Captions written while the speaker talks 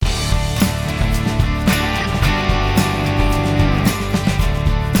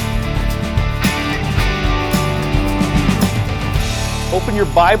open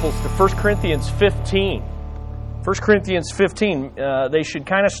your Bibles to 1 Corinthians 15. 1 Corinthians 15, they should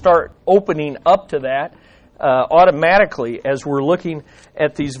kind of start opening up to that automatically as we're looking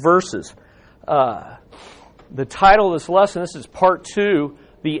at these verses. The title of this lesson, this is part 2,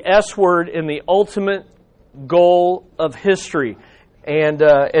 the S word in the ultimate goal of history. And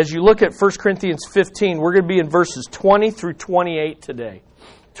as you look at 1 Corinthians 15, we're going to be in verses 20 through 28 today.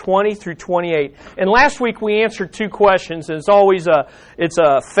 20 through 28. And last week we answered 2 questions. And it's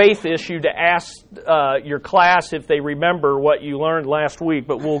a faith issue to ask your class if they remember what you learned last week,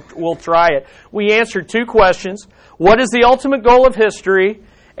 but we'll try it. We answered 2 questions. What is the ultimate goal of history?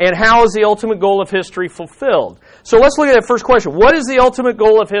 And how is the ultimate goal of history fulfilled? So let's look at that first question. What is the ultimate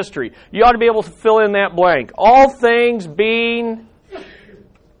goal of history? You ought to be able to fill in that blank. All things being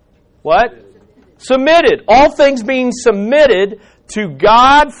what? Submitted. All things being submitted to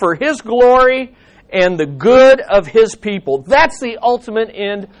God for His glory and the good of His people. That's the ultimate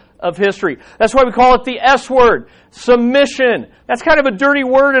end of history. That's why we call it the S word, submission. That's kind of a dirty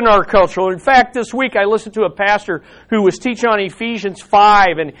word in our culture. In fact, this week I listened to a pastor who was teaching on Ephesians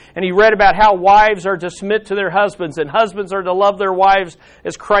 5, and he read about how wives are to submit to their husbands, and husbands are to love their wives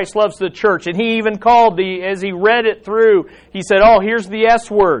as Christ loves the church. And he even called as he read it through, he said, here's the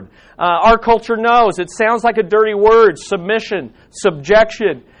S word. Our culture knows. It sounds like a dirty word, submission,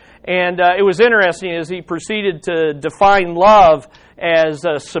 subjection. And it was interesting as he proceeded to define love as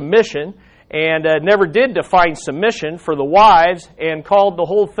submission, and never did define submission for the wives, and called the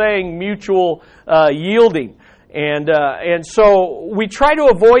whole thing mutual yielding. And so we try to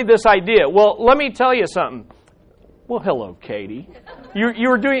avoid this idea. Well, let me tell you something. Well, hello, Katie. You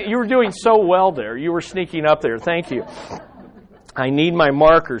were doing so well there. You were sneaking up there. Thank you. I need my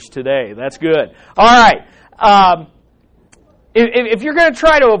markers today. That's good. All right. If you're going to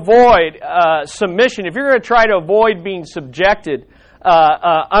try to avoid submission, if you're going to try to avoid being subjected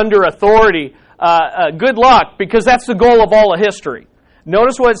under authority, good luck, because that's the goal of all of history.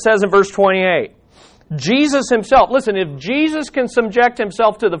 Notice what it says in verse 28. Jesus Himself, listen, if Jesus can subject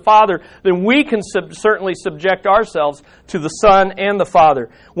Himself to the Father, then we can certainly subject ourselves to the Son and the Father.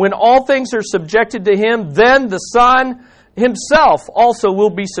 When all things are subjected to Him, then the Son Himself also will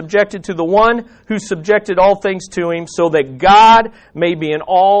be subjected to the one who subjected all things to Him, so that God may be an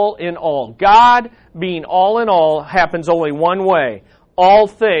all in all. God being all in all happens only one way. All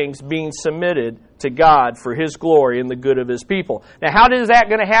things being submitted to God for His glory and the good of His people. Now, how is that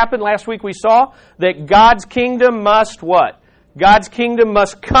going to happen? Last week we saw that God's kingdom must what? God's kingdom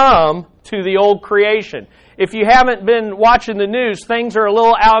must come to the old creation. If you haven't been watching the news, things are a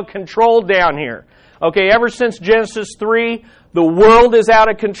little out of control down here. Okay, ever since Genesis 3, the world is out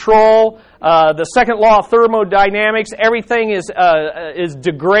of control. The second law of thermodynamics, everything is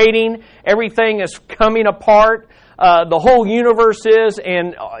degrading. Everything is coming apart. The whole universe is,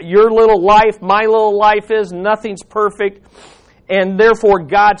 and your little life, my little life is, nothing's perfect. And therefore,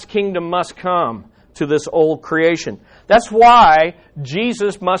 God's kingdom must come to this old creation. That's why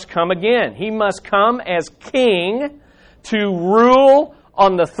Jesus must come again. He must come as king to rule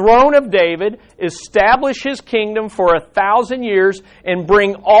on the throne of David, establish His kingdom for 1,000 years, and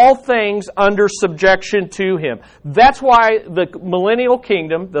bring all things under subjection to Him. That's why the millennial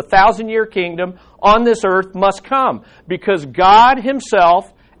kingdom, the 1,000-year kingdom on this earth must come. Because God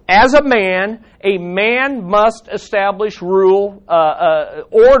Himself, as a man must establish rule,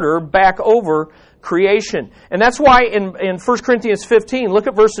 order back over creation. And that's why in 1 Corinthians 15, look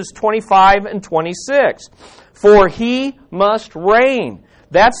at verses 25 and 26. For He must reign.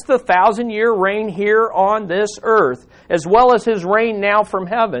 That's the 1,000-year reign here on this earth, as well as His reign now from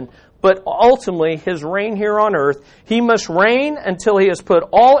heaven. But ultimately, His reign here on earth, He must reign until He has put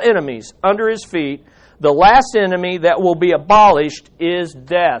all enemies under His feet. The last enemy that will be abolished is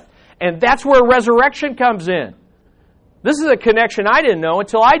death. And that's where resurrection comes in. This is a connection I didn't know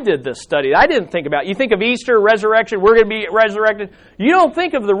until I did this study. I didn't think about it. You think of Easter, resurrection, we're going to be resurrected. You don't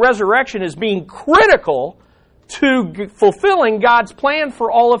think of the resurrection as being critical to fulfilling God's plan for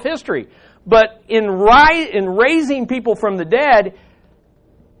all of history. But in raising people from the dead,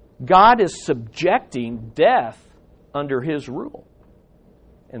 God is subjecting death under His rule.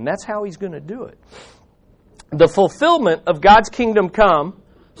 And that's how He's going to do it. The fulfillment of God's kingdom come,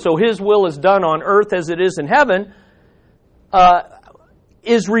 so His will is done on earth as it is in heaven,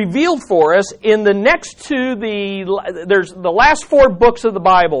 is revealed for us in the next to there's the last 4 books of the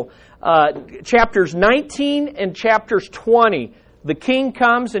Bible, chapters 19 and chapters 20. The king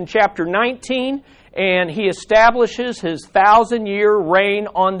comes in chapter 19, and he establishes his 1,000-year reign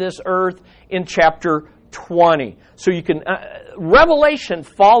on this earth in chapter 20. So you can Revelation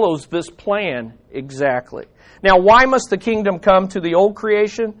follows this plan exactly. Now, why must the kingdom come to the old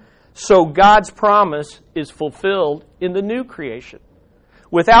creation? So God's promise is fulfilled in the new creation.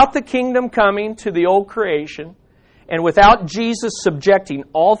 Without the kingdom coming to the old creation, and without Jesus subjecting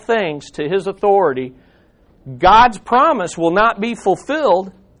all things to His authority, God's promise will not be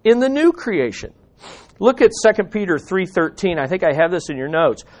fulfilled in the new creation. Look at 2 Peter 3:13. I think I have this in your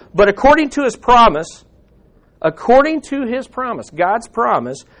notes. But according to His promise, God's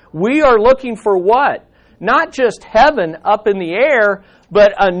promise, we are looking for what? Not just heaven up in the air,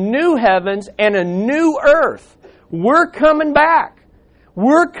 but a new heavens and a new earth. We're coming back.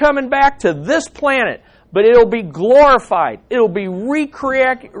 We're coming back to this planet, but it'll be glorified. It'll be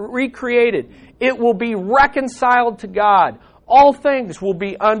recreated. It will be reconciled to God. All things will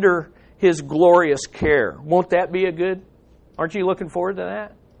be under His glorious care. Won't that be a good? Aren't you looking forward to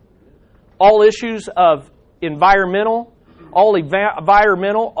that? All issues of environmental, all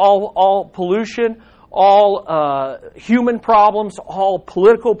pollution, all human problems, all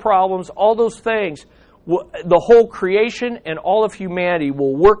political problems, all those things, the whole creation and all of humanity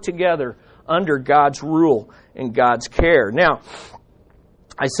will work together under God's rule and God's care. Now,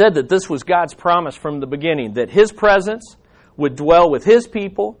 I said that this was God's promise from the beginning, that His presence would dwell with His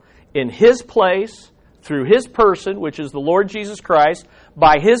people in His place through His person, which is the Lord Jesus Christ,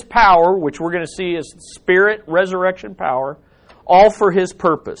 by His power, which we're going to see as Spirit, resurrection power, all for His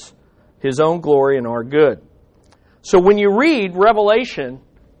purpose, His own glory and our good. So when you read Revelation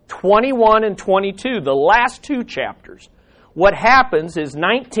 21 and 22, the last two chapters, what happens is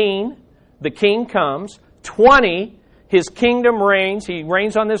 19, the king comes, 20, His kingdom reigns. He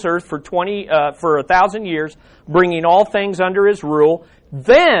reigns on this earth for 1,000 years, bringing all things under His rule.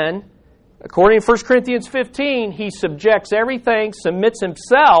 Then, according to 1 Corinthians 15, He subjects everything, submits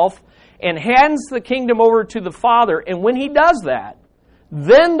Himself, and hands the kingdom over to the Father. And when He does that,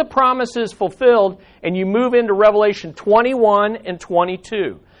 then the promise is fulfilled, and you move into Revelation 21 and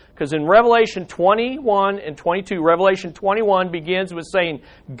 22. Because in Revelation 21 and 22, Revelation 21 begins with saying,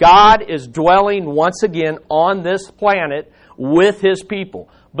 God is dwelling once again on this planet with His people.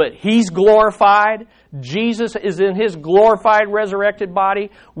 But He's glorified. Jesus is in His glorified, resurrected body.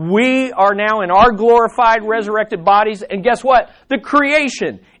 We are now in our glorified, resurrected bodies. And guess what? The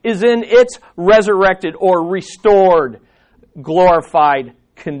creation is in its resurrected or restored, glorified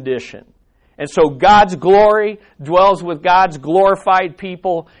condition. And so God's glory dwells with God's glorified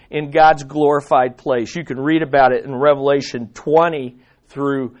people in God's glorified place. You can read about it in Revelation 21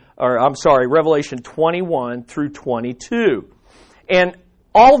 through 22. And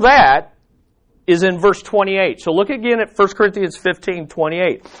all that is in verse 28. So look again at 1 Corinthians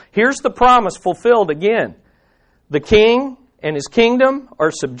 15:28. Here's the promise fulfilled again. The king and his kingdom are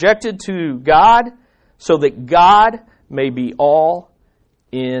subjected to God so that God may be all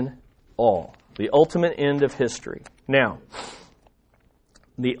in all. The ultimate end of history. Now,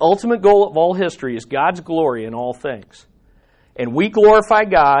 the ultimate goal of all history is God's glory in all things. And we glorify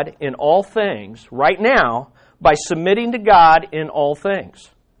God in all things right now by submitting to God in all things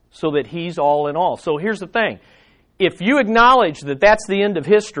so that He's all in all. So here's the thing. If you acknowledge that that's the end of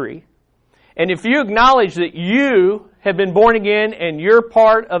history, and if you acknowledge that you have been born again and you're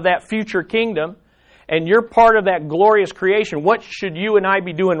part of that future kingdom, and you're part of that glorious creation, what should you and I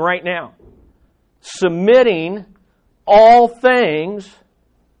be doing right now? Submitting all things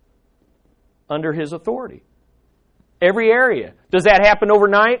under His authority. Every area. Does that happen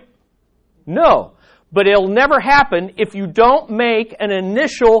overnight? No. But it'll never happen if you don't make an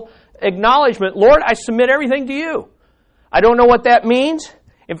initial acknowledgement, Lord, I submit everything to You. I don't know what that means.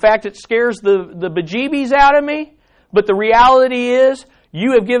 In fact, it scares the bejeebies out of me. But the reality is,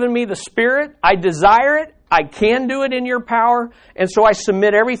 You have given me the Spirit. I desire it. I can do it in Your power. And so I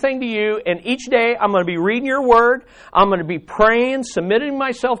submit everything to You. And each day I'm going to be reading Your Word. I'm going to be praying, submitting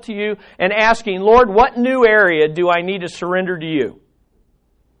myself to You, and asking, Lord, what new area do I need to surrender to You?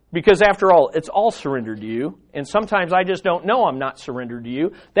 Because after all, it's all surrendered to You. And sometimes I just don't know I'm not surrendered to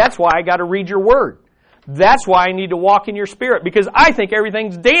You. That's why I got to read Your Word. That's why I need to walk in Your Spirit. Because I think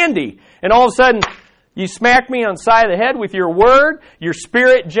everything's dandy. And all of a sudden, You smack me on the side of the head with Your Word. Your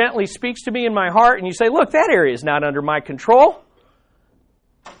Spirit gently speaks to me in my heart. And You say, look, that area is not under my control.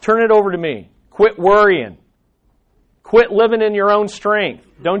 Turn it over to Me. Quit worrying. Quit living in your own strength.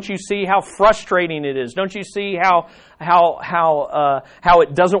 Don't you see how frustrating it is? Don't you see how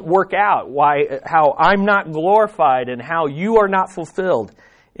it doesn't work out? How I'm not glorified and how You are not fulfilled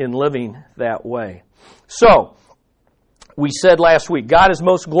in living that way. So, we said last week, God is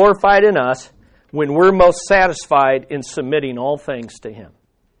most glorified in us when we're most satisfied in submitting all things to Him.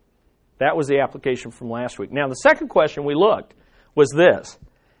 That was the application from last week. Now, the second question we looked was this.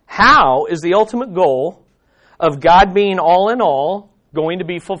 How is the ultimate goal of God being all in all going to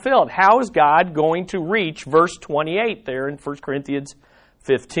be fulfilled. How is God going to reach verse 28 there in 1 Corinthians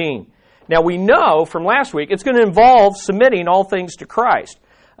 15? Now we know from last week it's going to involve submitting all things to Christ.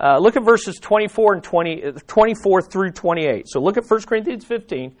 Look at verses 24 through 28. So look at 1 Corinthians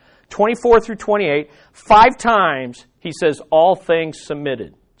 15, 24 through 28. 5 times he says all things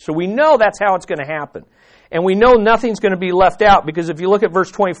submitted. So we know that's how it's going to happen. And we know nothing's going to be left out, because if you look at verse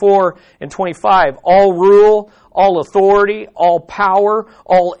 24 and 25, all rule, all authority, all power,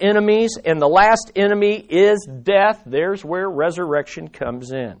 all enemies, and the last enemy is death. There's where resurrection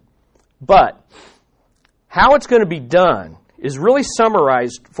comes in. But how it's going to be done is really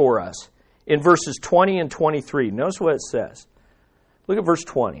summarized for us in verses 20 and 23. Notice what it says. Look at verse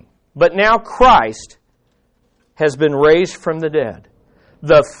 20. But now Christ has been raised from the dead,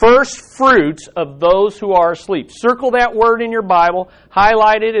 the first fruits of those who are asleep. Circle that word in your Bible.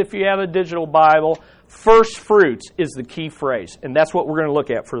 Highlight it if you have a digital Bible. First fruits is the key phrase, and that's what we're going to look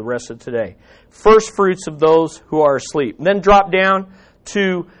at for the rest of today. First fruits of those who are asleep. And then drop down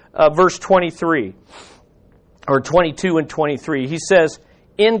to verse 23, or 22 and 23. He says,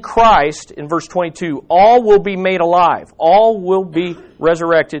 in Christ, in verse 22, all will be made alive. All will be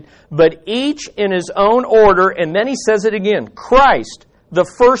resurrected, but each in his own order. And then he says it again, Christ, the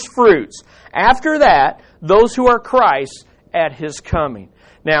first fruits. After that, those who are Christ at his coming.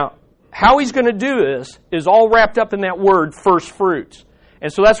 Now, how he's going to do this is all wrapped up in that word, first fruits.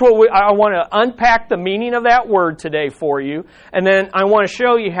 And so that's what I want to unpack the meaning of that word today for you. And then I want to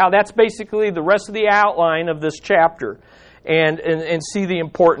show you how that's basically the rest of the outline of this chapter and see the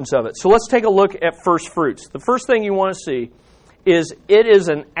importance of it. So let's take a look at first fruits. The first thing you want to see is it is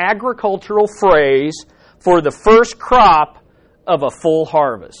an agricultural phrase for the first crop of a full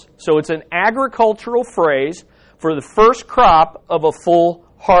harvest. So it's an agricultural phrase for the first crop of a full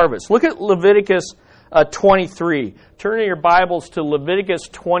harvest. Look at Leviticus 23. Turn in your Bibles to Leviticus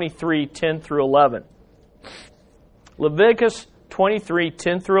 23, 10 through 11. Leviticus 23,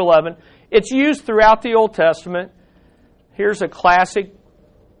 10 through 11. It's used throughout the Old Testament. Here's a classic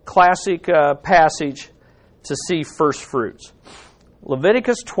passage to see first fruits.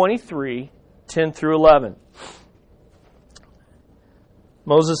 Leviticus 23, 10 through 11.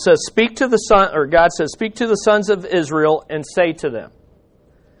 Moses says, God says, speak to the sons of Israel and say to them,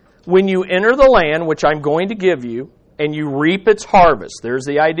 when you enter the land which I'm going to give you, and you reap its harvest, there's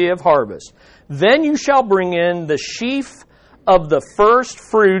the idea of harvest, then you shall bring in the sheaf of the first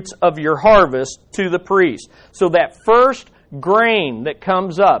fruits of your harvest to the priest. So that first grain that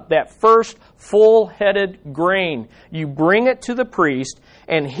comes up, that first full-headed grain, you bring it to the priest,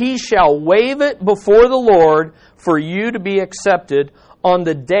 and he shall wave it before the Lord for you to be accepted. On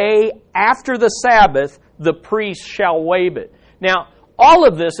the day after the Sabbath, the priest shall wave it. Now, all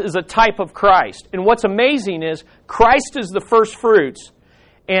of this is a type of Christ. And what's amazing is Christ is the first fruits.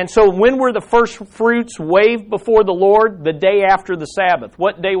 And so when were the first fruits waved before the Lord? The day after the Sabbath.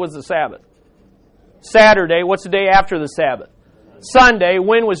 What day was the Sabbath? Saturday. What's the day after the Sabbath? Sunday.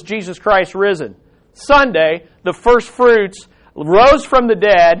 When was Jesus Christ risen? Sunday. The first fruits rose from the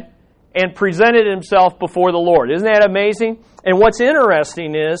dead and presented himself before the Lord. Isn't that amazing? And what's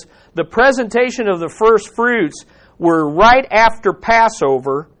interesting is the presentation of the first fruits were right after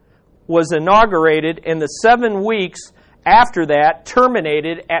Passover was inaugurated, and the 7 weeks after that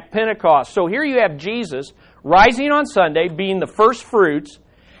terminated at Pentecost. So here you have Jesus rising on Sunday, being the first fruits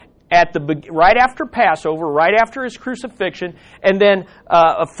right after Passover, right after his crucifixion, and then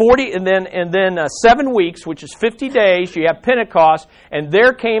 7 weeks, which is 50 days. You have Pentecost, and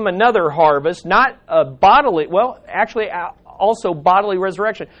there came another harvest, not a bodily. Well, actually, also bodily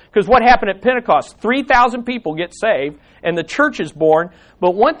resurrection. Because what happened at Pentecost? 3,000 people get saved, and the church is born.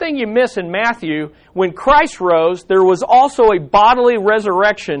 But one thing you miss in Matthew, when Christ rose, there was also a bodily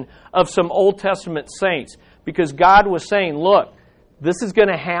resurrection of some Old Testament saints. Because God was saying, look, this is going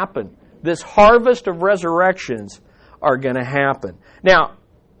to happen. This harvest of resurrections are going to happen. Now,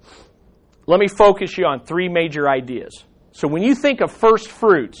 let me focus you on 3 major ideas. So when you think of first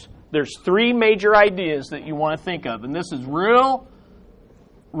fruits, there's 3 major ideas that you want to think of. And this is real,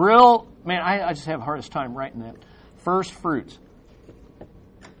 man, I just have the hardest time writing that. First fruits.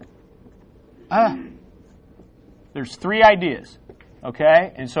 There's 3 ideas,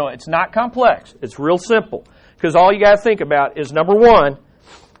 okay? And so it's not complex. It's real simple. Because all you got to think about is, number 1,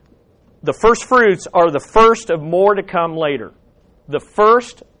 the first fruits are the first of more to come later. The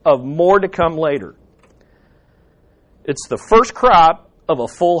first of more to come later. It's the first crop of a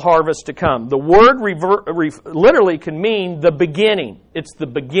full harvest to come. The word literally can mean the beginning. It's the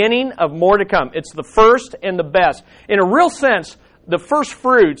beginning of more to come. It's the first and the best. In a real sense, the first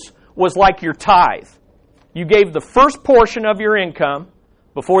fruits was like your tithe. You gave the first portion of your income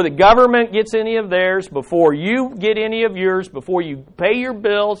before the government gets any of theirs, before you get any of yours, before you pay your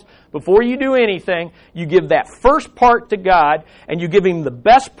bills, before you do anything. You give that first part to God, and you give Him the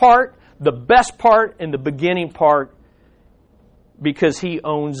best part, and the beginning part, because He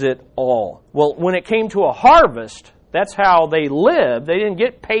owns it all. Well, when it came to a harvest, that's how they lived. They didn't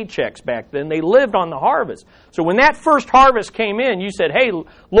get paychecks back then. They lived on the harvest. So when that first harvest came in, you said, hey,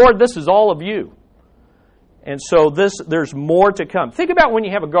 Lord, this is all of you. And so there's more to come. Think about when you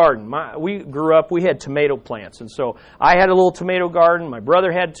have a garden. We grew up, we had tomato plants. And so I had a little tomato garden. My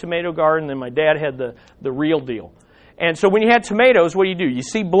brother had a tomato garden. And my dad had the real deal. And so when you had tomatoes, what do? You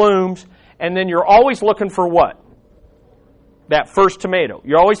see blooms. And then you're always looking for what? That first tomato.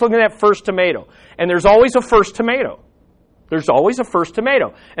 You're always looking at that first tomato. And there's always a first tomato. There's always a first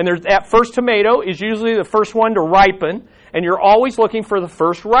tomato. And that first tomato is usually the first one to ripen. And you're always looking for the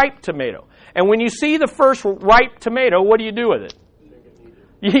first ripe tomato. And when you see the first ripe tomato, what do you do with it?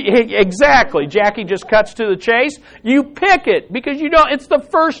 Exactly. Jackie just cuts to the chase. You pick it because you know it's the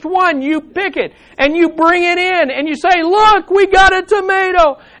first one. You pick it and you bring it in and you say, look, we got a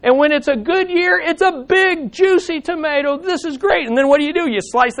tomato. And when it's a good year, it's a big, juicy tomato. This is great. And then what do? You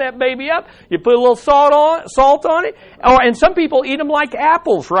slice that baby up. You put a little salt on it. And some people eat them like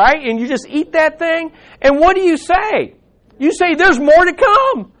apples, right? And you just eat that thing. And what do you say? You say, there's more to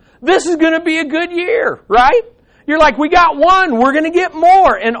come. This is going to be a good year, right? You're like, we got one, we're going to get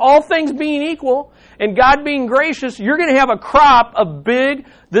more. And all things being equal, and God being gracious, you're going to have a crop of big,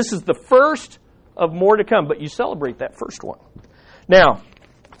 this is the first of more to come. But you celebrate that first one. Now,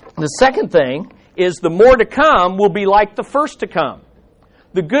 the second thing is the more to come will be like the first to come.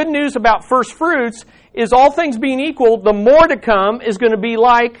 The good news about first fruits is all things being equal, the more to come is going to be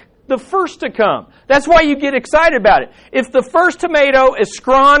like the first to come. That's why you get excited about it. If the first tomato is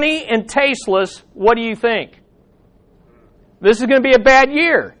scrawny and tasteless, what do you think? This is going to be a bad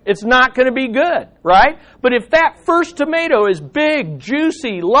year. It's not going to be good, right? But if that first tomato is big,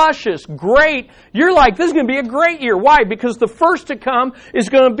 juicy, luscious, great, you're like, this is going to be a great year. Why? Because the first to come is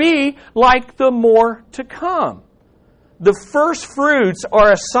going to be like the more to come. The first fruits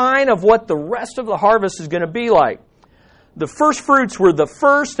are a sign of what the rest of the harvest is going to be like. The first fruits were the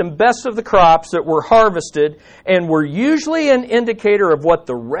first and best of the crops that were harvested and were usually an indicator of what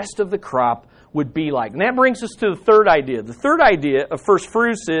the rest of the crop would be like. And that brings us to the third idea. The third idea of first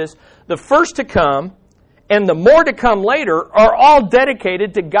fruits is the first to come and the more to come later are all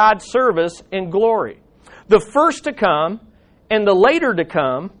dedicated to God's service and glory. The first to come and the later to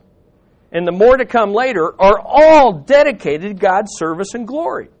come and the more to come later are all dedicated to God's service and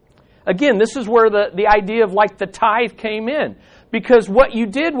glory. Again, this is where the idea of like the tithe came in. Because what you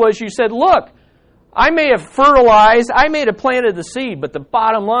did was you said, look, I may have fertilized, I may have planted the seed, but the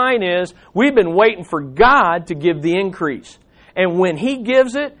bottom line is we've been waiting for God to give the increase. And when He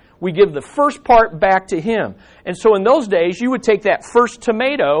gives it, we give the first part back to Him. And so in those days, you would take that first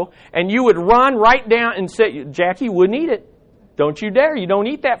tomato and you would run right down and say, Jackie, you wouldn't eat it. Don't you dare. You don't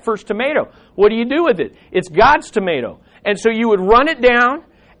eat that first tomato. What do you do with it? It's God's tomato. And so you would run it down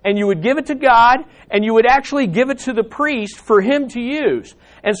and you would give it to God and you would actually give it to the priest for him to use.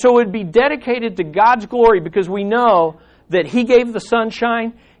 And so it would be dedicated to God's glory because we know that He gave the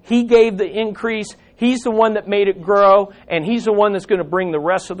sunshine, He gave the increase, He's the one that made it grow, and He's the one that's going to bring the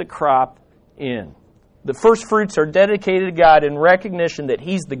rest of the crop in. The first fruits are dedicated to God in recognition that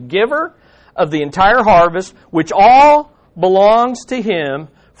He's the giver of the entire harvest, which all belongs to Him,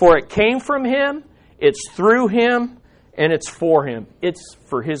 for it came from Him, it's through Him, and it's for Him. It's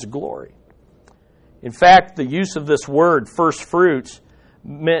for His glory. In fact, the use of this word, first fruits,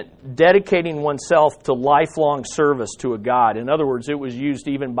 meant dedicating oneself to lifelong service to a God. In other words, it was used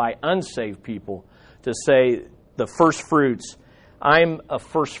even by unsaved people to say the first fruits, I'm a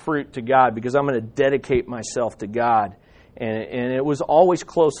first fruit to God because I'm going to dedicate myself to God. And it was always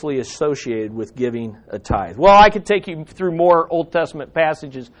closely associated with giving a tithe. Well, I could take you through more Old Testament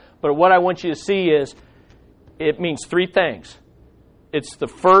passages, but what I want you to see is it means three things. It's the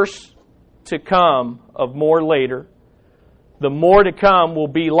first to come of more later. The more to come will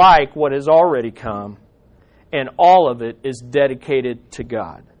be like what has already come, and all of it is dedicated to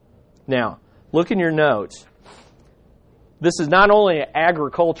God. Now, look in your notes. This is not only an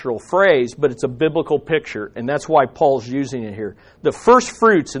agricultural phrase, but it's a biblical picture, and that's why Paul's using it here. The first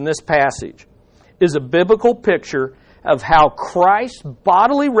fruits in this passage is a biblical picture of how Christ's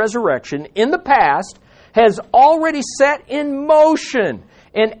bodily resurrection in the past has already set in motion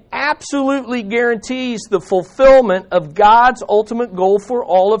and absolutely guarantees the fulfillment of God's ultimate goal for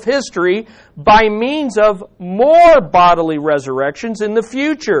all of history by means of more bodily resurrections in the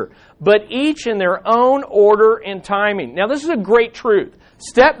future, but each in their own order and timing. Now, this is a great truth.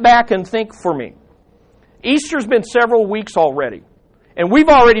 Step back and think for me. Easter's been several weeks already, and we've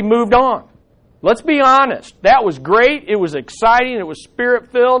already moved on. Let's be honest. That was great. It was exciting. It was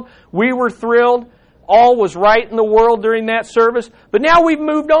Spirit-filled. We were thrilled. All was right in the world during that service. But now we've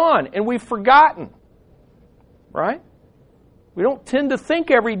moved on, and we've forgotten. Right? We don't tend to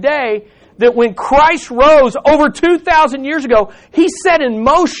think every day that when Christ rose over 2,000 years ago, He set in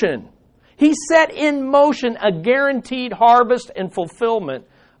motion a guaranteed harvest and fulfillment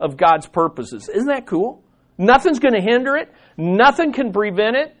of God's purposes. Isn't that cool? Nothing's going to hinder it. Nothing can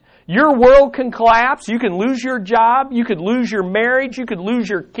prevent it. Your world can collapse. You can lose your job. You could lose your marriage. You could lose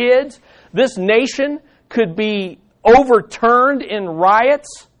your kids. This nation could be overturned in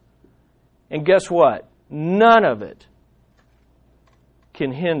riots. And guess what? None of it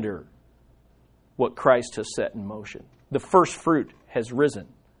can hinder what Christ has set in motion. The first fruit has risen.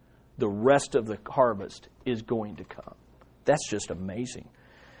 The rest of the harvest is going to come. That's just amazing.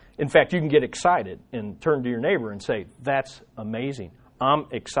 In fact, you can get excited and turn to your neighbor and say, "That's amazing. I'm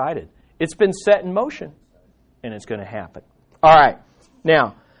excited." It's been set in motion, and it's going to happen. All right.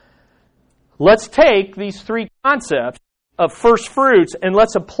 Now, let's take these three concepts of first fruits and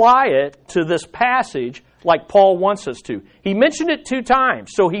let's apply it to this passage like Paul wants us to. He mentioned it 2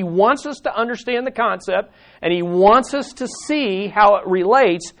 times, so he wants us to understand the concept, and he wants us to see how it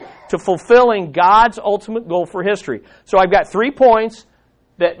relates to fulfilling God's ultimate goal for history. So I've got 3 points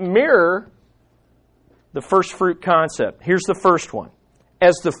that mirror the first fruit concept. Here's the first one.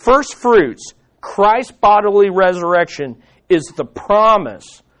 As the first fruits, Christ's bodily resurrection is the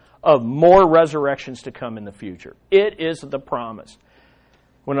promise of more resurrections to come in the future. It is the promise.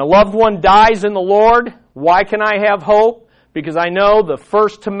 When a loved one dies in the Lord, why can I have hope? Because I know the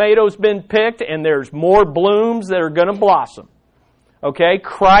first tomato's been picked and there's more blooms that are going to blossom. Okay?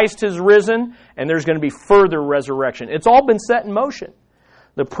 Christ has risen and there's going to be further resurrection. It's all been set in motion.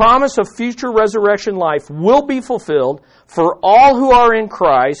 The promise of future resurrection life will be fulfilled for all who are in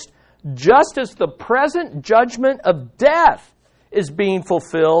Christ, just as the present judgment of death is being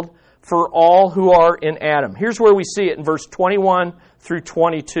fulfilled for all who are in Adam. Here's where we see it in verse 21 through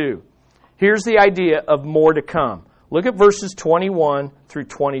 22. Here's the idea of more to come. Look at verses 21 through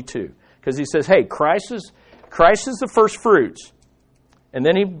 22. Because he says, hey, Christ is the first fruits. And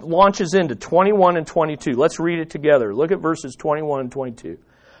then he launches into 21 and 22. Let's read it together. Look at verses 21 and 22.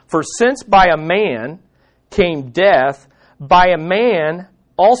 For since by a man came death, by a man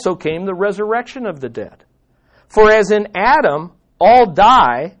also came the resurrection of the dead. For as in Adam all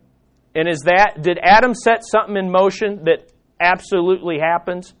die, and did Adam set something in motion that absolutely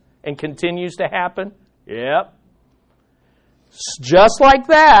happens and continues to happen? Yep. Just like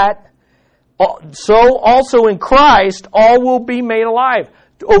that, so also in Christ, all will be made alive.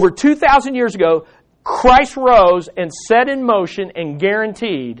 Over 2,000 years ago, Christ rose and set in motion and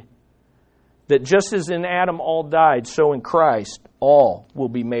guaranteed that just as in Adam all died, so in Christ all will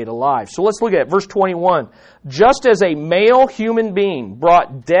be made alive. So let's look at it. Verse 21. Just as a male human being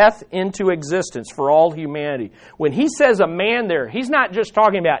brought death into existence for all humanity. When he says a man there, he's not just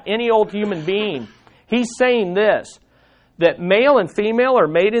talking about any old human being. He's saying this, that male and female are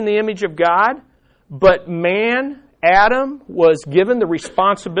made in the image of God, but man, Adam, was given the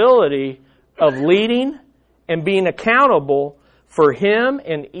responsibility of leading and being accountable for him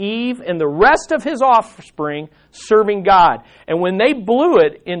and Eve and the rest of his offspring serving God. And when they blew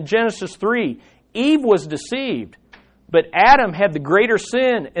it in Genesis 3, Eve was deceived, but Adam had the greater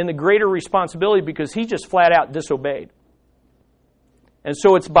sin and the greater responsibility because he just flat out disobeyed. And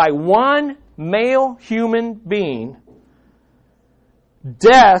so it's by one male human being,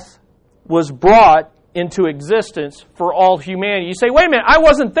 death was brought into existence for all humanity. You say, wait a minute, I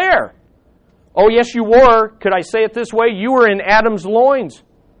wasn't there. Oh, yes, you were. Could I say it this way? You were in Adam's loins.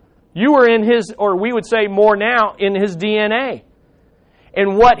 You were in his, or we would say more now, in his DNA.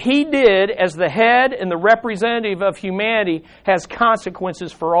 And what he did as the head and the representative of humanity has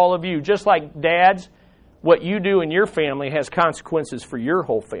consequences for all of you. Just like dads, what you do in your family has consequences for your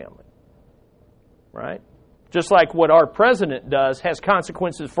whole family. Right? Just like what our president does has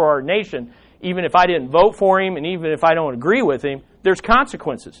consequences for our nation. Even if I didn't vote for him and even if I don't agree with him, there's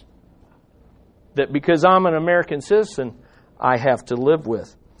consequences that because I'm an American citizen, I have to live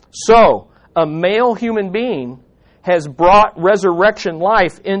with. So, a male human being has brought resurrection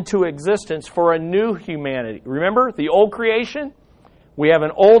life into existence for a new humanity. Remember the old creation? We have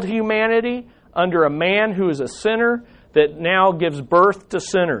an old humanity under a man who is a sinner. that now gives birth to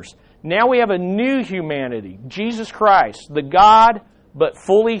sinners. Now we have a new humanity, Jesus Christ, the God but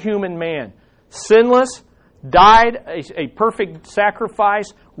fully human man. Sinless, died a perfect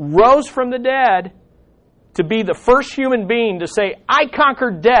sacrifice, rose from the dead to be the first human being to say, I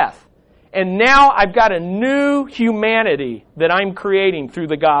conquered death. And now I've got a new humanity that I'm creating through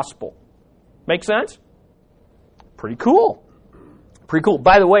the gospel. Make sense? Pretty cool. Pretty cool.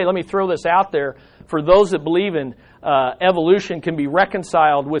 By the way, let me throw this out there. For those that believe in evolution can be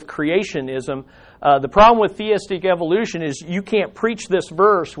reconciled with creationism, the problem with theistic evolution is you can't preach this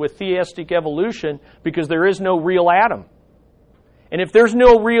verse with theistic evolution because there is no real Adam. And if there's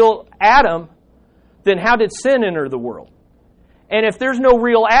no real Adam, then how did sin enter the world? And if there's no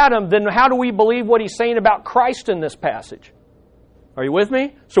real Adam, then how do we believe what he's saying about Christ in this passage? Are you with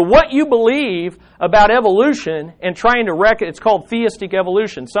me? So what you believe about evolution and trying to it's called theistic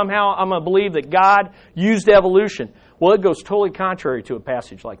evolution. Somehow I'm going to believe that God used evolution. Well, it goes totally contrary to a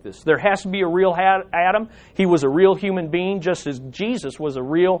passage like this. There has to be a real Adam. He was a real human being, just as Jesus was a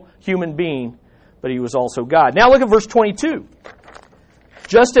real human being, but he was also God. Now look at verse 22.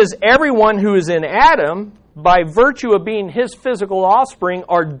 Just as everyone who is in Adam, by virtue of being his physical offspring,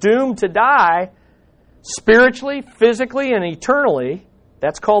 are doomed to die, spiritually, physically, and eternally,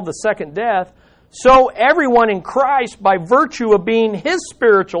 that's called the second death, so everyone in Christ, by virtue of being his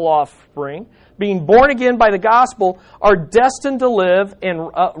spiritual offspring, being born again by the gospel, are destined to live and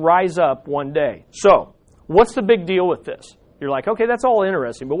rise up one day. So, what's the big deal with this? You're like, okay, that's all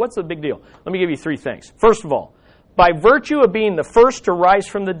interesting, but what's the big deal? Let me give you three things. First of all, by virtue of being the first to rise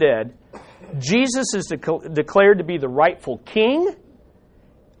from the dead, Jesus is declared to be the rightful king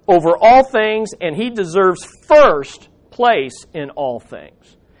over all things, and he deserves first place in all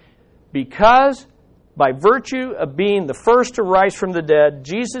things. Because by virtue of being the first to rise from the dead,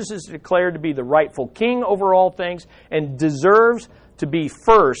 Jesus is declared to be the rightful king over all things and deserves to be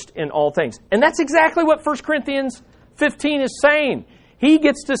first in all things. And that's exactly what 1 Corinthians 15 is saying. He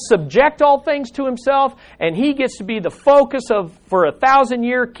gets to subject all things to himself, and he gets to be the focus for a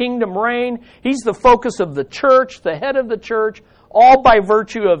 1,000-year kingdom reign. He's the focus of the church, the head of the church, all by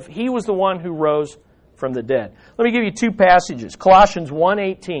virtue of he was the one who rose from the dead. Let me give you two passages. Colossians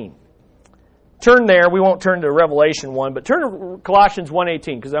 1:18. Turn there. We won't turn to Revelation 1, but turn to Colossians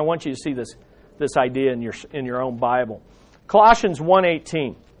 1:18 because I want you to see this idea in your own Bible. Colossians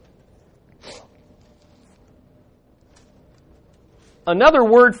 1:18. Another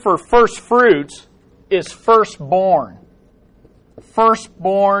word for first fruits is firstborn.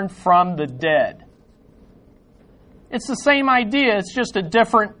 Firstborn from the dead. It's the same idea. It's just a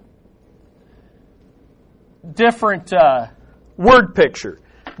different word picture.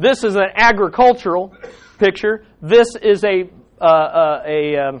 This is an agricultural picture. This is a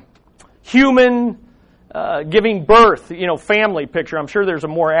human giving birth, family picture. I'm sure there's a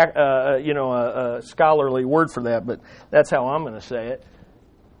more a scholarly word for that, but that's how I'm going to say it.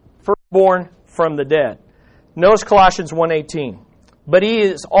 Firstborn from the dead. Notice Colossians 1:18. But he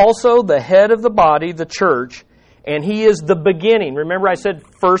is also the head of the body, the church, and he is the beginning. Remember I said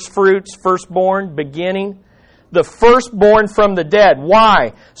first fruits, firstborn, beginning? The firstborn from the dead.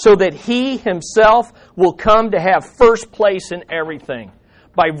 Why? So that he himself will come to have first place in everything.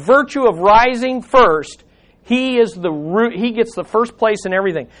 By virtue of rising first, he is the root. He gets the first place in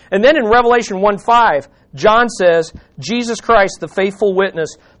everything. And then in Revelation 1:5, John says, Jesus Christ, the faithful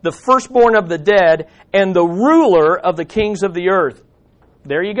witness, the firstborn of the dead, and the ruler of the kings of the earth.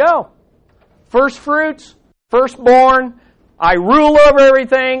 There you go. First fruits, firstborn, I rule over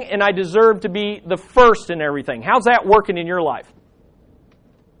everything, and I deserve to be the first in everything. How's that working in your life?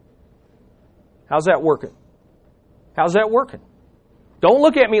 How's that working? How's that working? Don't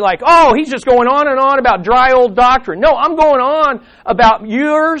look at me like, oh, he's just going on and on about dry old doctrine. No, I'm going on about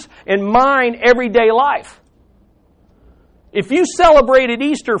yours and mine everyday life. If you celebrated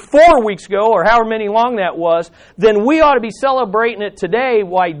Easter 4 weeks ago, or however many long that was, then we ought to be celebrating it today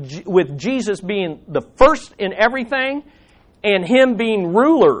with Jesus being the first in everything and him being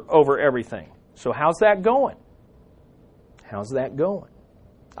ruler over everything. So how's that going? How's that going?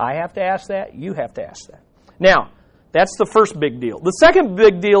 I have to ask that. You have to ask that. Now, that's the first big deal. The second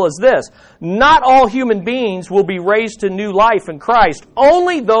big deal is this. Not all human beings will be raised to new life in Christ.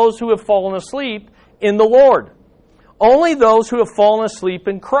 Only those who have fallen asleep in the Lord. Only those who have fallen asleep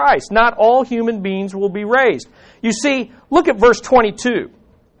in Christ. Not all human beings will be raised. You see, look at verse 22.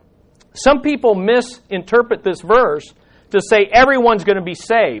 Some people misinterpret this verse to say everyone's going to be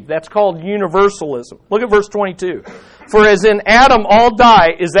saved. That's called universalism. Look at verse 22. For as in Adam all die,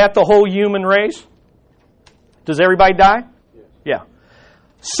 is that the whole human race? Does everybody die? Yeah.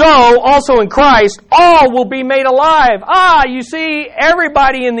 So, also in Christ, all will be made alive. You see,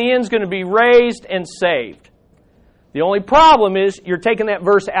 everybody in the end is going to be raised and saved. The only problem is you're taking that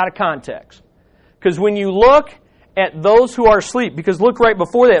verse out of context. Because when you look at those who are asleep, because look right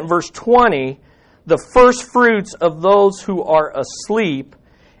before that in verse 20, the first fruits of those who are asleep,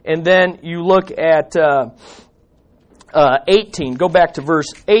 and then you look at 18. Go back to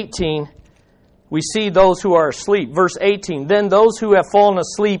verse 18. We see those who are asleep. Verse 18, then those who have fallen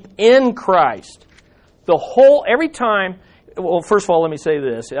asleep in Christ. Every time, well, first of all, let me say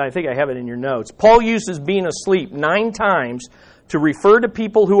this. I think I have it in your notes. Paul uses being asleep 9 times to refer to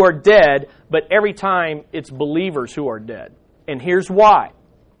people who are dead, but every time it's believers who are dead. And here's why.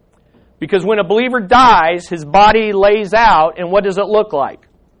 Because when a believer dies, his body lays out, and what does it look like?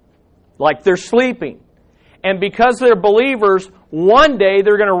 Like they're sleeping. And because they're believers, one day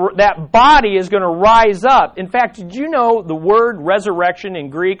that body is going to rise up. In fact, did you know the word resurrection in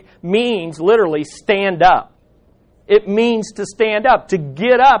Greek means literally stand up? It means to stand up, to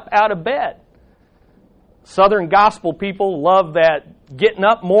get up out of bed. Southern gospel people love that getting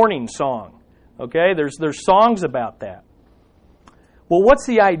up morning song. Okay, there's songs about that. Well, what's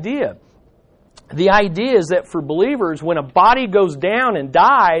the idea? The idea is that for believers, when a body goes down and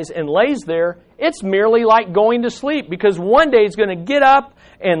dies and lays there, it's merely like going to sleep, because one day it's going to get up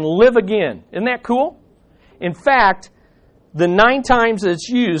and live again. Isn't that cool? In fact, the 9 times it's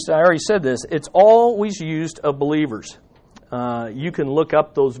used, I already said this, it's always used of believers. You can look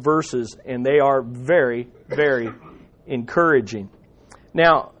up those verses, and they are very, very encouraging.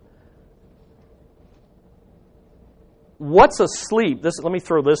 Now, what's asleep? Let me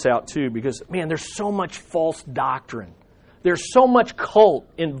throw this out too, because, man, there's so much false doctrine. There's so much cult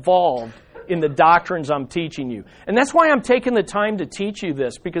involved in the doctrines I'm teaching you. And that's why I'm taking the time to teach you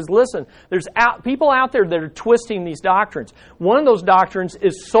this, because listen, there's people out there that are twisting these doctrines. One of those doctrines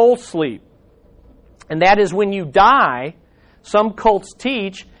is soul sleep. And that is when you die, some cults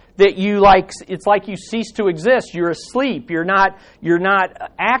teach that it's like you cease to exist. You're asleep. You're not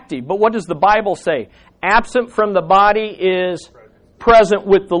active. But what does the Bible say? Absent from the body is present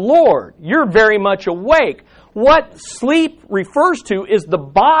with the Lord. You're very much awake. What sleep refers to is the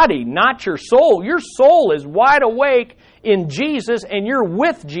body, not your soul. Your soul is wide awake in Jesus, and you're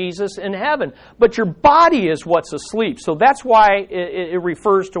with Jesus in heaven. But your body is what's asleep. So that's why it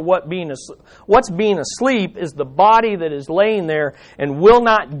refers to what's being asleep is the body that is laying there and will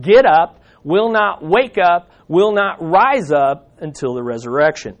not get up, will not wake up, will not rise up until the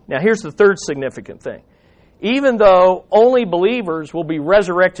resurrection. Now here's the third significant thing. Even though only believers will be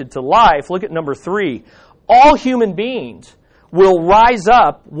resurrected to life, look at number 3. All human beings will rise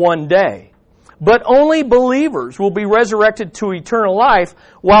up one day, but only believers will be resurrected to eternal life,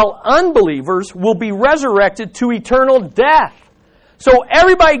 while unbelievers will be resurrected to eternal death. So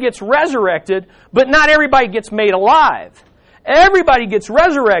everybody gets resurrected, but not everybody gets made alive. Everybody gets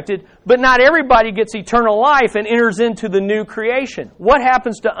resurrected, but not everybody gets eternal life and enters into the new creation. What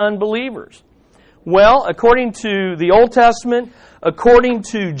happens to unbelievers? Well, according to the Old Testament, according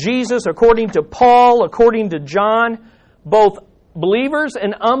to Jesus, according to Paul, according to John, both believers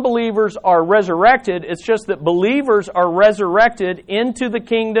and unbelievers are resurrected. It's just that believers are resurrected into the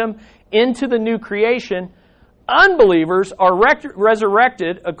kingdom, into the new creation. Unbelievers are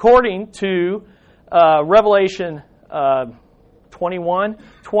resurrected according to Revelation 21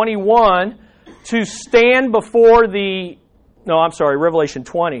 to stand before Revelation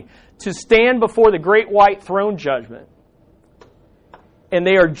 20, to stand before the great white throne judgment. And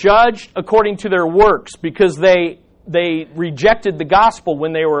they are judged according to their works, because they rejected the gospel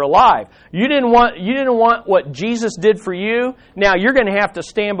when they were alive. You didn't want what Jesus did for you. Now you're going to have to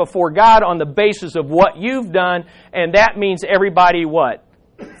stand before God on the basis of what you've done, and that means everybody what?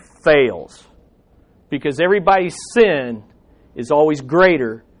 Fails. Because everybody's sin is always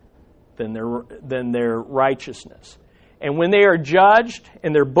greater than their righteousness. And when they are judged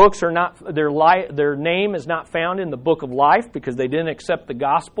and their books are not, their name is not found in the book of life because they didn't accept the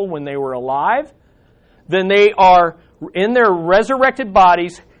gospel when they were alive, then they are, in their resurrected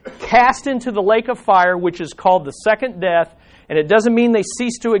bodies, cast into the lake of fire, which is called the second death. And it doesn't mean they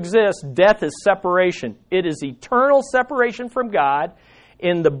cease to exist. Death is separation. It is eternal separation from God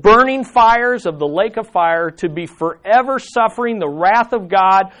in the burning fires of the lake of fire, to be forever suffering the wrath of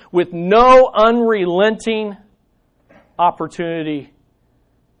God with no unrelenting opportunity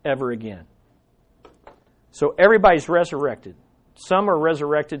ever again. So everybody's resurrected. Some are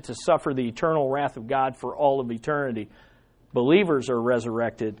resurrected to suffer the eternal wrath of God for all of eternity. Believers are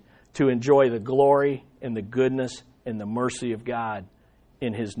resurrected to enjoy the glory and the goodness and the mercy of God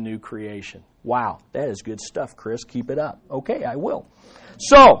in His new creation. Wow, that is good stuff, Chris. Keep it up. Okay, I will.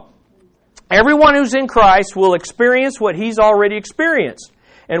 So, everyone who's in Christ will experience what He's already experienced.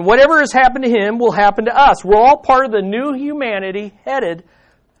 And whatever has happened to Him will happen to us. We're all part of the new humanity headed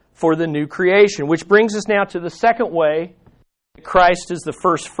for the new creation. Which brings us now to the second way Christ is the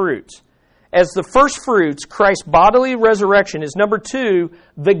first fruits. As the first fruits, Christ's bodily resurrection is, number two,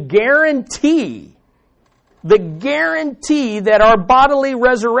 the guarantee that our bodily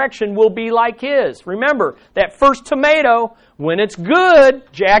resurrection will be like His. Remember, that first tomato, when it's good,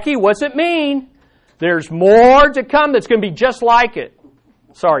 Jackie, what's it mean? There's more to come that's going to be just like it.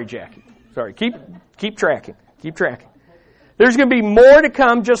 Sorry, Jackie. Sorry. Keep tracking. Keep tracking. There's going to be more to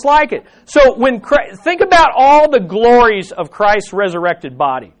come just like it. So think about all the glories of Christ's resurrected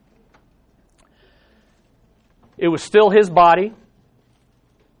body. It was still His body.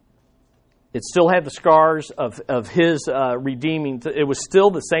 It still had the scars of His redeeming. It was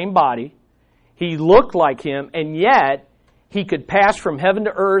still the same body. He looked like Him, and yet He could pass from heaven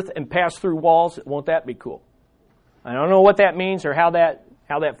to earth and pass through walls. Won't that be cool? I don't know what that means or how that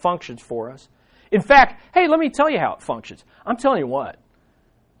functions for us. In fact, hey, let me tell you how it functions. I'm telling you what.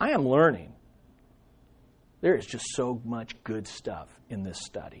 I am learning. There is just so much good stuff in this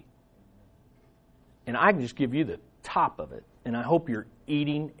study. And I can just give you the top of it. And I hope you're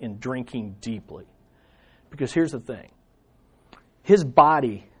eating and drinking deeply. Because here's the thing. His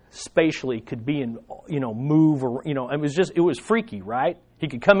body spatially could be in, move, or, it was freaky, right? He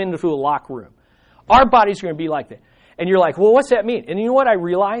could come into a locked room. Our bodies are going to be like that. And you're like, well, what's that mean? And you know what I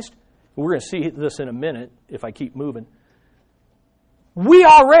realized? We're going to see this in a minute if I keep moving. We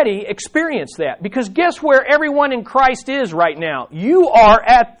already experienced that. Because guess where everyone in Christ is right now? You are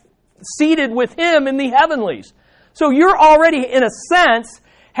seated with Him in the heavenlies. So you're already, in a sense,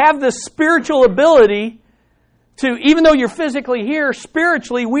 have the spiritual ability to, even though you're physically here,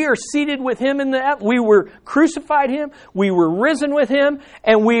 spiritually, we are seated with Him in the, we were crucified Him, we were risen with Him,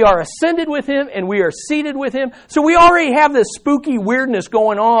 and we are ascended with Him, and we are seated with Him. So we already have this spooky weirdness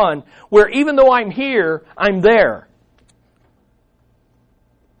going on, where even though I'm here, I'm there.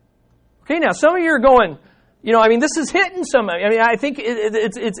 Okay, now some of you are going, this is hitting some of you. I think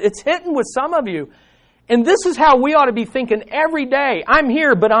it's hitting with some of you. And this is how we ought to be thinking every day. I'm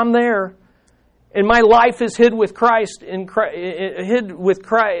here, but I'm there. And my life is hid with Christ, with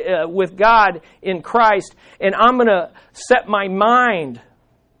God in Christ. And I'm going to set my mind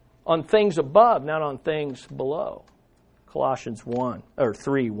on things above, not on things below. Colossians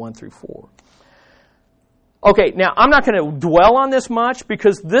 3, 1 through 4. Okay, now I'm not going to dwell on this much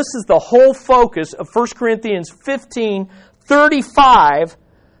because this is the whole focus of 1 Corinthians 15, 35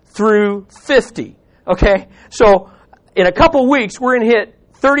 through 50. Okay, so in a couple weeks we're going to hit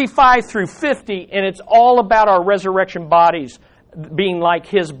 35 through 50, and it's all about our resurrection bodies being like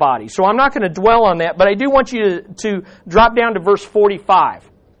His body. So I'm not going to dwell on that, but I do want you to drop down to verse 45.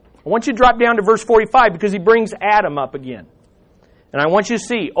 I want you to drop down to verse 45 because he brings Adam up again. And I want you to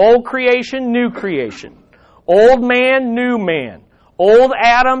see old creation, new creation. Old man, new man. Old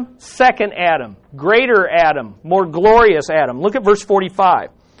Adam, second Adam. Greater Adam, more glorious Adam. Look at verse 45.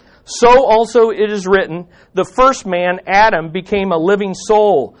 So also it is written, the first man, Adam, became a living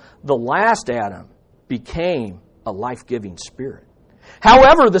soul. The last Adam became a life-giving spirit.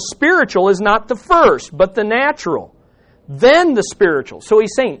 However, the spiritual is not the first, but the natural. Then the spiritual. So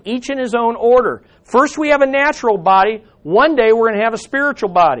he's saying, each in his own order. First we have a natural body. One day we're going to have a spiritual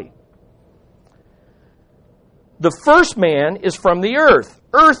body. The first man is from the earth,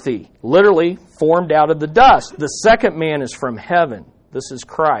 earthy, literally formed out of the dust. The second man is from heaven. This is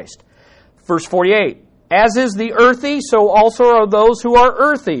Christ. Verse 48, as is the earthy, so also are those who are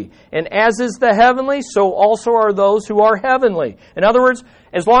earthy. And as is the heavenly, so also are those who are heavenly. In other words,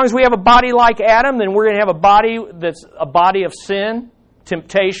 as long as we have a body like Adam, then we're going to have a body that's a body of sin,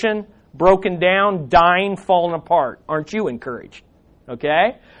 temptation, broken down, dying, falling apart. Aren't you encouraged?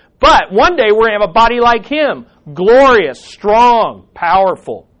 Okay? But one day we're going to have a body like Him, glorious, strong,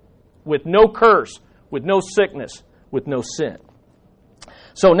 powerful, with no curse, with no sickness, with no sin.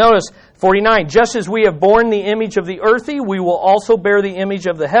 So notice 49, just as we have borne the image of the earthy, we will also bear the image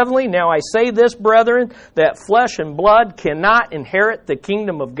of the heavenly. Now I say this, brethren, that flesh and blood cannot inherit the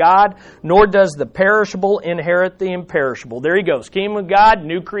kingdom of God, nor does the perishable inherit the imperishable. There he goes. Kingdom of God,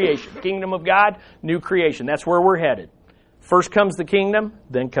 new creation. Kingdom of God, new creation. That's where we're headed. First comes the kingdom,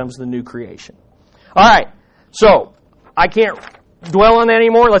 then comes the new creation. All right, so I can't dwell on that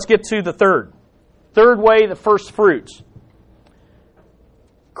anymore. Let's get to the third. Third way, the first fruits.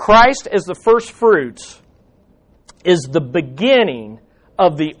 Christ as the first fruits is the beginning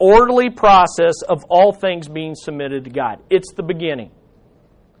of the orderly process of all things being submitted to God. It's the beginning.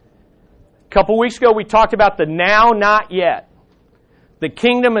 couple weeks ago we talked about the now, not yet. The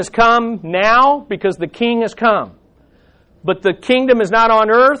kingdom has come now because the king has come. But the kingdom is not on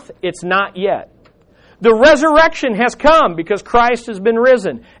earth, it's not yet. The resurrection has come because Christ has been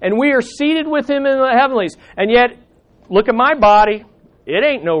risen. And we are seated with Him in the heavenlies. And yet, look at my body. It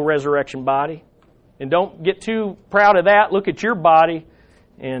ain't no resurrection body. And don't get too proud of that. Look at your body.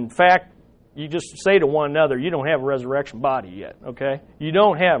 In fact, you just say to one another, you don't have a resurrection body yet, okay? You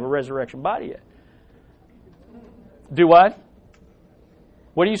don't have a resurrection body yet. Do what?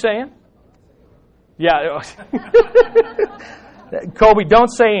 What are you saying? Yeah. Colby, don't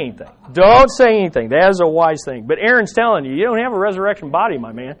say anything. Don't say anything. That is a wise thing. But Aaron's telling you, you don't have a resurrection body,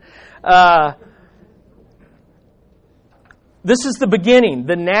 my man. This is the beginning.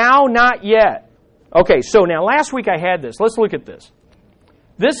 The now, not yet. Okay, so now last week I had this. Let's look at this.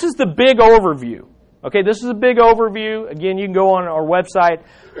 This is the big overview. Okay, this is a big overview. Again, you can go on our website,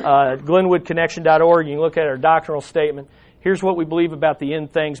 glenwoodconnection.org. You can look at our doctrinal statement. Here's what we believe about the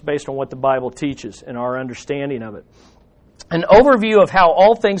end things based on what the Bible teaches and our understanding of it. An overview of how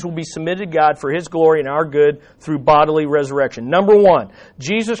all things will be submitted to God for His glory and our good through bodily resurrection. Number one,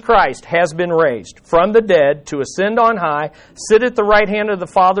 Jesus Christ has been raised from the dead to ascend on high, sit at the right hand of the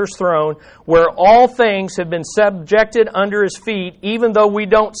Father's throne, where all things have been subjected under His feet, even though we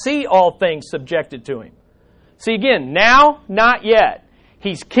don't see all things subjected to Him. See again, now, not yet.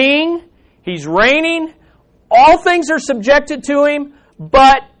 He's king, He's reigning, all things are subjected to Him,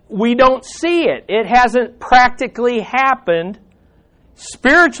 but we don't see it. It hasn't practically happened.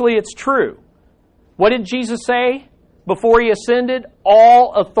 Spiritually, it's true. What did Jesus say before He ascended?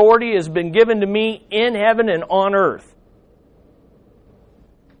 All authority has been given to me in heaven and on earth.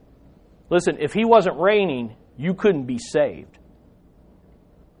 Listen, if He wasn't reigning, you couldn't be saved.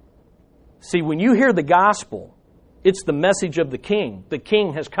 See, when you hear the gospel, it's the message of the King. The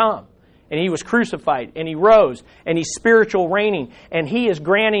King has come. And He was crucified, and He rose, and He's spiritual reigning, and He is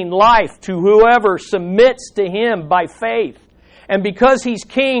granting life to whoever submits to Him by faith. And because He's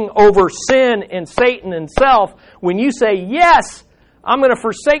king over sin and Satan and self, when you say, yes, I'm going to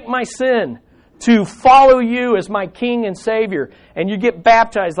forsake my sin to follow You as my King and Savior, and you get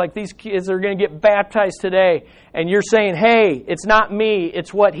baptized like these kids are going to get baptized today, and you're saying, hey, it's not me,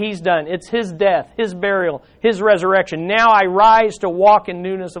 it's what He's done. It's His death, His burial, His resurrection. Now I rise to walk in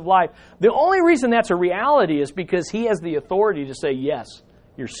newness of life. The only reason that's a reality is because He has the authority to say, yes,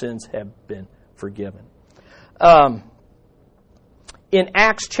 your sins have been forgiven. In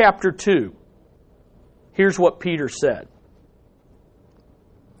Acts chapter 2, here's what Peter said.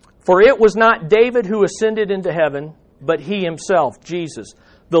 For it was not David who ascended into heaven, but He Himself, Jesus.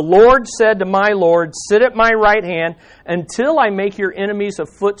 The Lord said to my Lord, sit at my right hand until I make your enemies a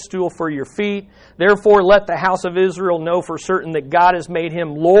footstool for your feet. Therefore let the house of Israel know for certain that God has made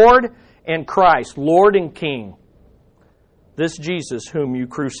Him Lord and Christ, Lord and King. This Jesus whom you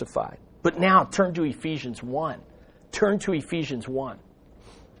crucified. But now turn to Ephesians 1. Turn to Ephesians 1.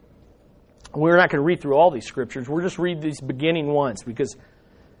 We're not going to read through all these scriptures. We'll just read these beginning ones because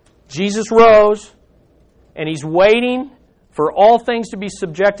Jesus rose, and He's waiting for all things to be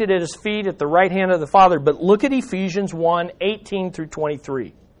subjected at His feet at the right hand of the Father. But look at Ephesians 1, 18 through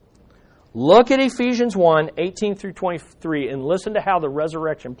 23. Look at Ephesians 1, 18 through 23, and listen to how the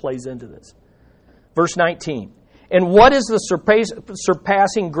resurrection plays into this. Verse 19. And what is the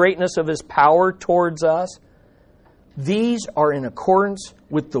surpassing greatness of His power towards us? These are in accordance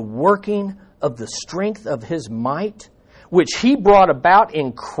with the working of the strength of His might, which He brought about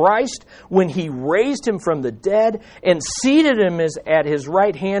in Christ when He raised Him from the dead and seated Him at His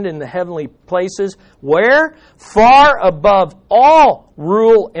right hand in the heavenly places, where? Far above all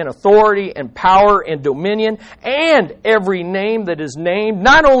rule and authority and power and dominion and every name that is named,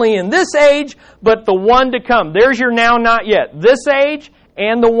 not only in this age, but the one to come. There's your now, not yet. This age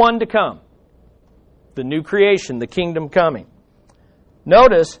and the one to come. The new creation, the kingdom coming.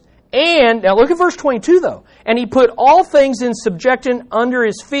 Notice, and, now look at verse 22 though. And He put all things in subjection under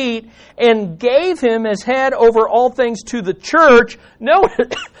His feet and gave Him as head over all things to the church.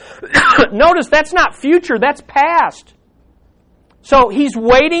 Notice that's not future, that's past. So He's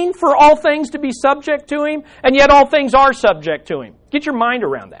waiting for all things to be subject to Him, and yet all things are subject to Him. Get your mind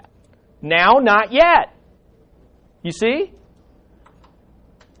around that. Now, not yet. You see?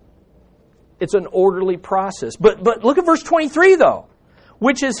 It's an orderly process. But look at verse 23 though.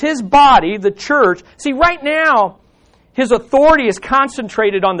 Which is His body, the church. See, right now, His authority is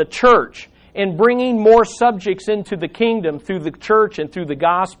concentrated on the church and bringing more subjects into the kingdom through the church and through the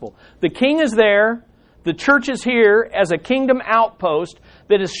gospel. The king is there. The church is here as a kingdom outpost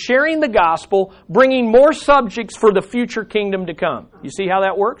that is sharing the gospel, bringing more subjects for the future kingdom to come. You see how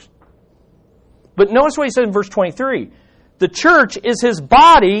that works? But notice what he said in verse 23. The church is his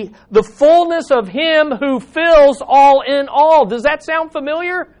body, the fullness of him who fills all in all. Does that sound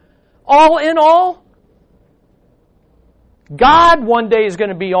familiar? All in all? God one day is going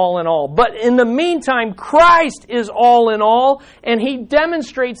to be all in all. But in the meantime, Christ is all in all, and he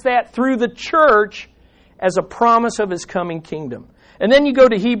demonstrates that through the church as a promise of his coming kingdom. And then you go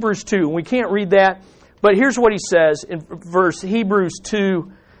to Hebrews 2, and we can't read that, but here's what he says in Hebrews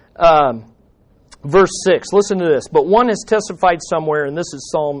 2, verse 6. Listen to this. But one has testified somewhere, and this is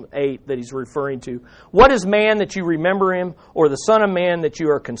Psalm 8 that he's referring to. What is man that you remember him, or the son of man that you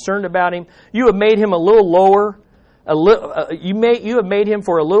are concerned about him? You have made him a little lower. You have made him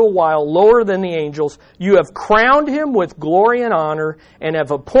for a little while lower than the angels. You have crowned him with glory and honor, and have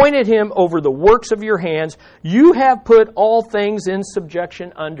appointed him over the works of your hands. You have put all things in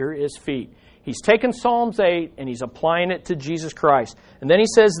subjection under his feet. He's taken Psalms 8 and he's applying it to Jesus Christ. And then he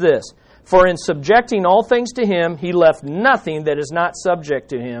says this, for in subjecting all things to him, he left nothing that is not subject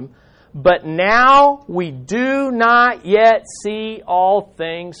to him. But now we do not yet see all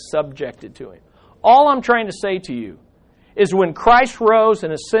things subjected to him. All I'm trying to say to you is when Christ rose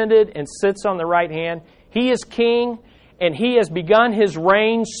and ascended and sits on the right hand, he is king and he has begun his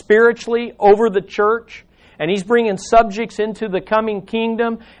reign spiritually over the church, and he's bringing subjects into the coming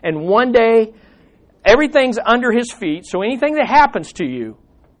kingdom, and one day everything's under his feet, so anything that happens to you,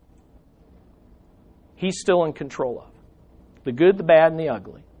 he's still in control of. The good, the bad, and the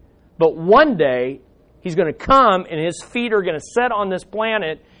ugly. But one day, he's going to come and his feet are going to set on this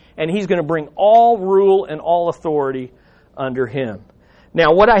planet, and he's going to bring all rule and all authority under him.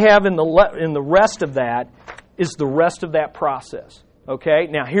 Now, what I have in the rest of that is the rest of that process. Okay?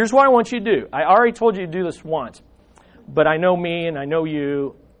 Now, here's what I want you to do. I already told you to do this once, but I know me and I know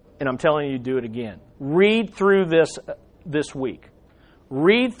you, and I'm telling you to do it again. Read through this week.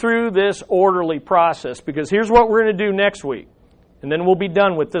 Read through this orderly process, because here's what we're going to do next week, and then we'll be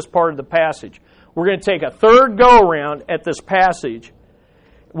done with this part of the passage. We're going to take a third go-around at this passage.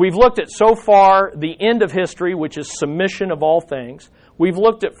 We've looked at so far the end of history, which is submission of all things. We've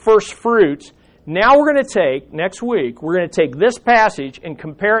looked at first fruits. Now we're going to take, next week, we're going to take this passage and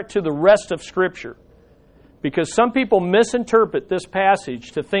compare it to the rest of Scripture. Because some people misinterpret this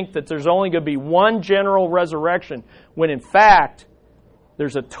passage to think that there's only going to be one general resurrection, when in fact,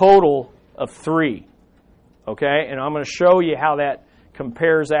 there's a total of 3. Okay? And I'm going to show you how that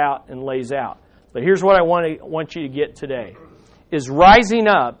compares out and lays out. But here's what I want you to get today. Is rising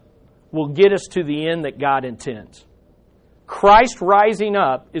up will get us to the end that God intends. Christ rising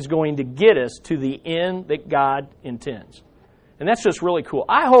up is going to get us to the end that God intends. And that's just really cool.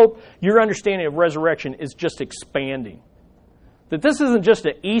 I hope your understanding of resurrection is just expanding. That this isn't just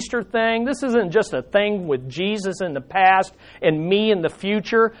an Easter thing. This isn't just a thing with Jesus in the past and me in the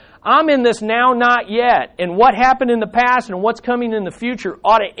future. I'm in this now, not yet. And what happened in the past and what's coming in the future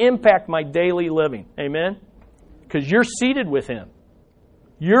ought to impact my daily living. Amen? Because you're seated with him.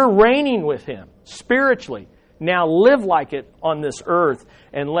 You're reigning with him spiritually. Now live like it on this earth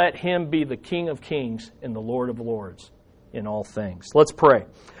and let him be the King of Kings and the Lord of Lords in all things. Let's pray.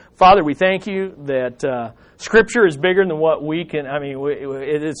 Father, we thank you that Scripture is bigger than what we can.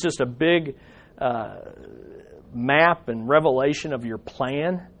 It's just a big map and revelation of your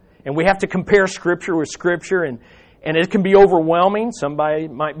plan. And we have to compare Scripture with Scripture, and it can be overwhelming. Somebody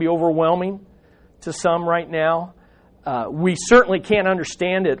might be overwhelming to some right now. We certainly can't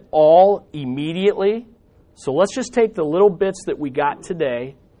understand it all immediately. So let's just take the little bits that we got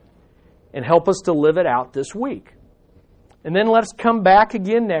today and help us to live it out this week. And then let us come back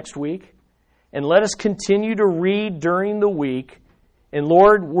again next week and let us continue to read during the week. And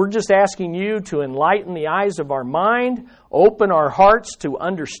Lord, we're just asking you to enlighten the eyes of our mind, open our hearts to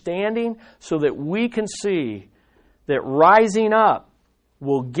understanding so that we can see that rising up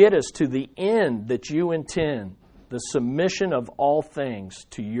will get us to the end that you intend, the submission of all things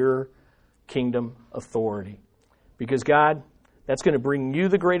to your kingdom authority. Because God, that's going to bring you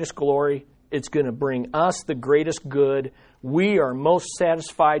the greatest glory. It's going to bring us the greatest good. We are most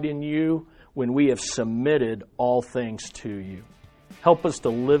satisfied in you when we have submitted all things to you. Help us to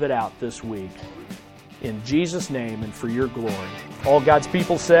live it out this week. In Jesus' name and for your glory. All God's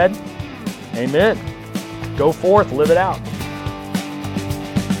people said, amen. Go forth, live it out.